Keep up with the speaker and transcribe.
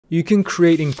You can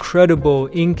create incredible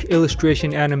ink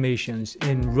illustration animations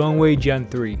in Runway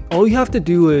Gen3. All you have to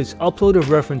do is upload a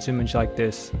reference image like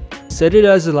this, set it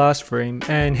as the last frame,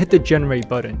 and hit the generate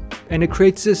button. And it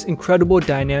creates this incredible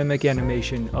dynamic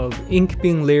animation of ink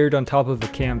being layered on top of a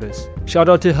canvas. Shout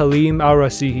out to Halim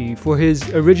Al-Rasihi for his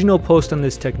original post on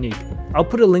this technique. I'll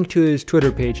put a link to his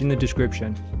Twitter page in the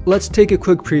description. Let's take a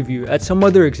quick preview at some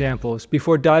other examples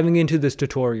before diving into this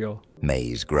tutorial.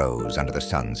 Maize grows under the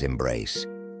sun's embrace.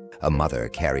 A mother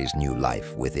carries new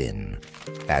life within.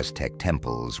 Aztec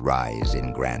temples rise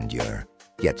in grandeur.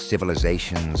 Yet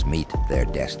civilizations meet their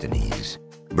destinies,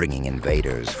 bringing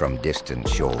invaders from distant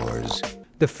shores.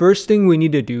 The first thing we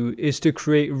need to do is to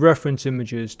create reference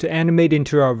images to animate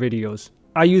into our videos.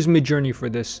 I use Midjourney for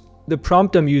this. The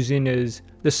prompt I'm using is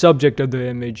the subject of the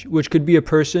image, which could be a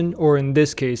person or in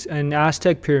this case an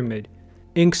Aztec pyramid.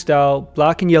 Ink style,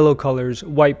 black and yellow colors,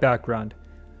 white background.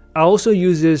 I also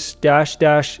use this --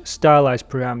 stylize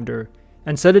parameter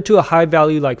and set it to a high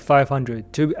value like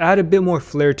 500 to add a bit more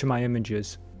flair to my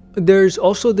images. There's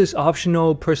also this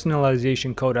optional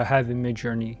personalization code I have in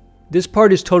Midjourney. This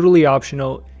part is totally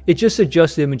optional, it just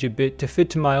adjusts the image a bit to fit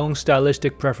to my own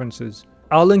stylistic preferences.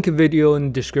 I'll link a video in the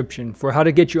description for how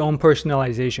to get your own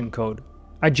personalization code.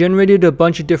 I generated a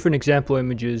bunch of different example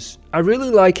images. I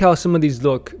really like how some of these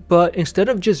look, but instead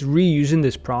of just reusing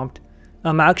this prompt,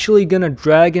 I'm actually gonna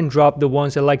drag and drop the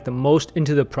ones I like the most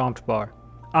into the prompt bar.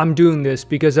 I'm doing this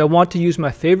because I want to use my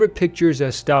favorite pictures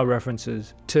as style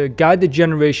references to guide the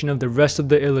generation of the rest of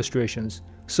the illustrations.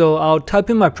 So I'll type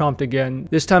in my prompt again,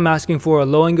 this time asking for a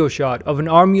low angle shot of an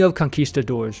army of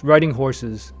conquistadors riding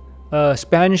horses. A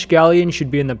Spanish galleon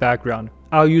should be in the background.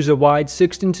 I'll use a wide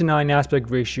 16:9 aspect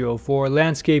ratio for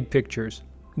landscape pictures.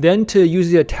 Then to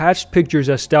use the attached pictures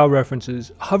as style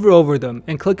references, hover over them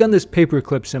and click on this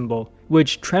paperclip symbol,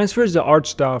 which transfers the art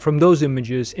style from those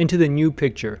images into the new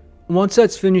picture. Once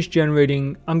that's finished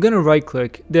generating, I'm gonna right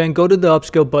click, then go to the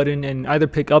upscale button and either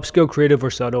pick upscale creative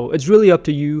or subtle. It's really up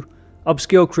to you.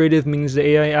 Upscale creative means the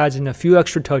AI adds in a few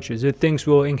extra touches it thinks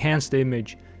will enhance the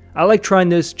image. I like trying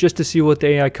this just to see what the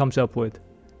AI comes up with.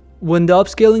 When the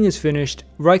upscaling is finished,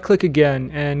 right click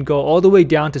again and go all the way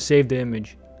down to save the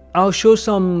image. I'll show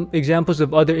some examples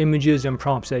of other images and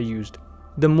prompts I used.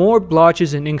 The more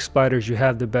blotches and ink spiders you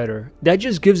have, the better. That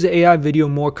just gives the AI video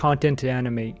more content to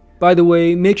animate. By the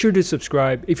way, make sure to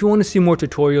subscribe if you want to see more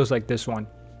tutorials like this one.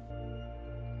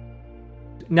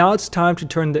 Now it's time to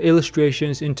turn the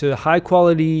illustrations into high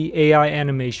quality AI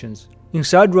animations.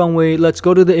 Inside Runway, let's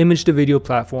go to the image to video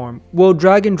platform. We'll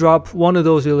drag and drop one of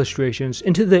those illustrations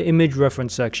into the image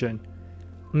reference section.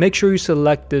 Make sure you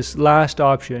select this last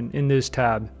option in this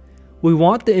tab. We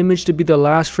want the image to be the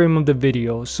last frame of the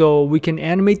video so we can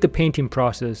animate the painting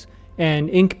process and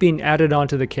ink being added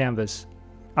onto the canvas.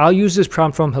 I'll use this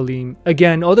prompt from Halim.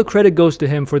 Again, all the credit goes to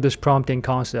him for this prompt and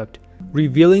concept.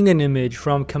 Revealing an image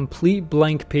from complete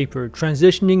blank paper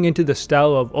transitioning into the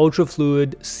style of ultra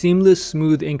fluid, seamless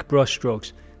smooth ink brush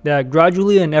strokes that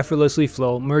gradually and effortlessly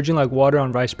flow, merging like water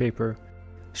on rice paper.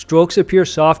 Strokes appear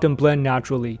soft and blend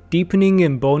naturally, deepening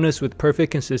in boldness with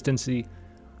perfect consistency.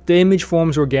 The image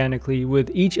forms organically, with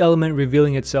each element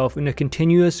revealing itself in a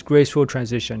continuous, graceful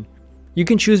transition. You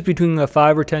can choose between a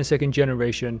 5 or 10 second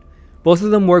generation. Both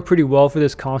of them work pretty well for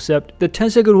this concept. The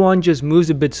 10-second one just moves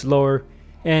a bit slower,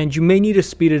 and you may need to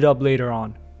speed it up later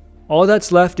on. All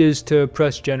that's left is to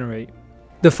press generate.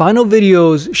 The final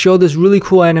videos show this really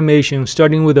cool animation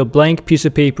starting with a blank piece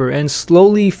of paper and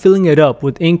slowly filling it up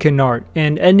with ink and art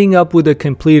and ending up with a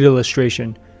complete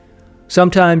illustration.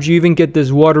 Sometimes you even get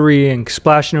this watery ink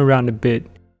splashing around a bit.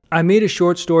 I made a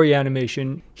short story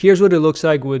animation. Here's what it looks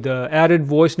like with added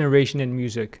voice narration and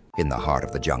music. In the heart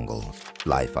of the jungle,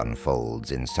 life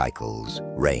unfolds in cycles.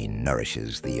 Rain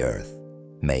nourishes the earth.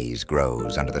 Maize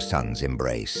grows under the sun's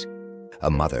embrace.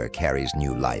 A mother carries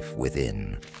new life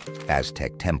within.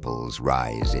 Aztec temples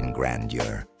rise in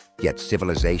grandeur. Yet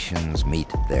civilizations meet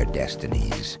their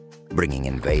destinies, bringing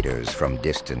invaders from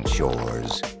distant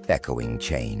shores, echoing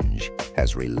change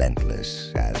as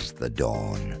relentless as the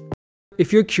dawn.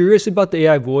 If you're curious about the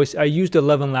AI voice, I used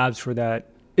 11 Labs for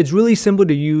that. It's really simple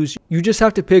to use. You just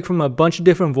have to pick from a bunch of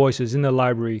different voices in the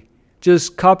library.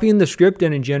 Just copy in the script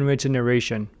and it generates a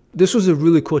narration. This was a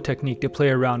really cool technique to play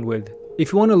around with.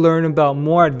 If you want to learn about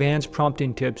more advanced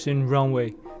prompting tips in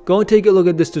Runway, go and take a look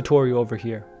at this tutorial over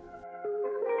here.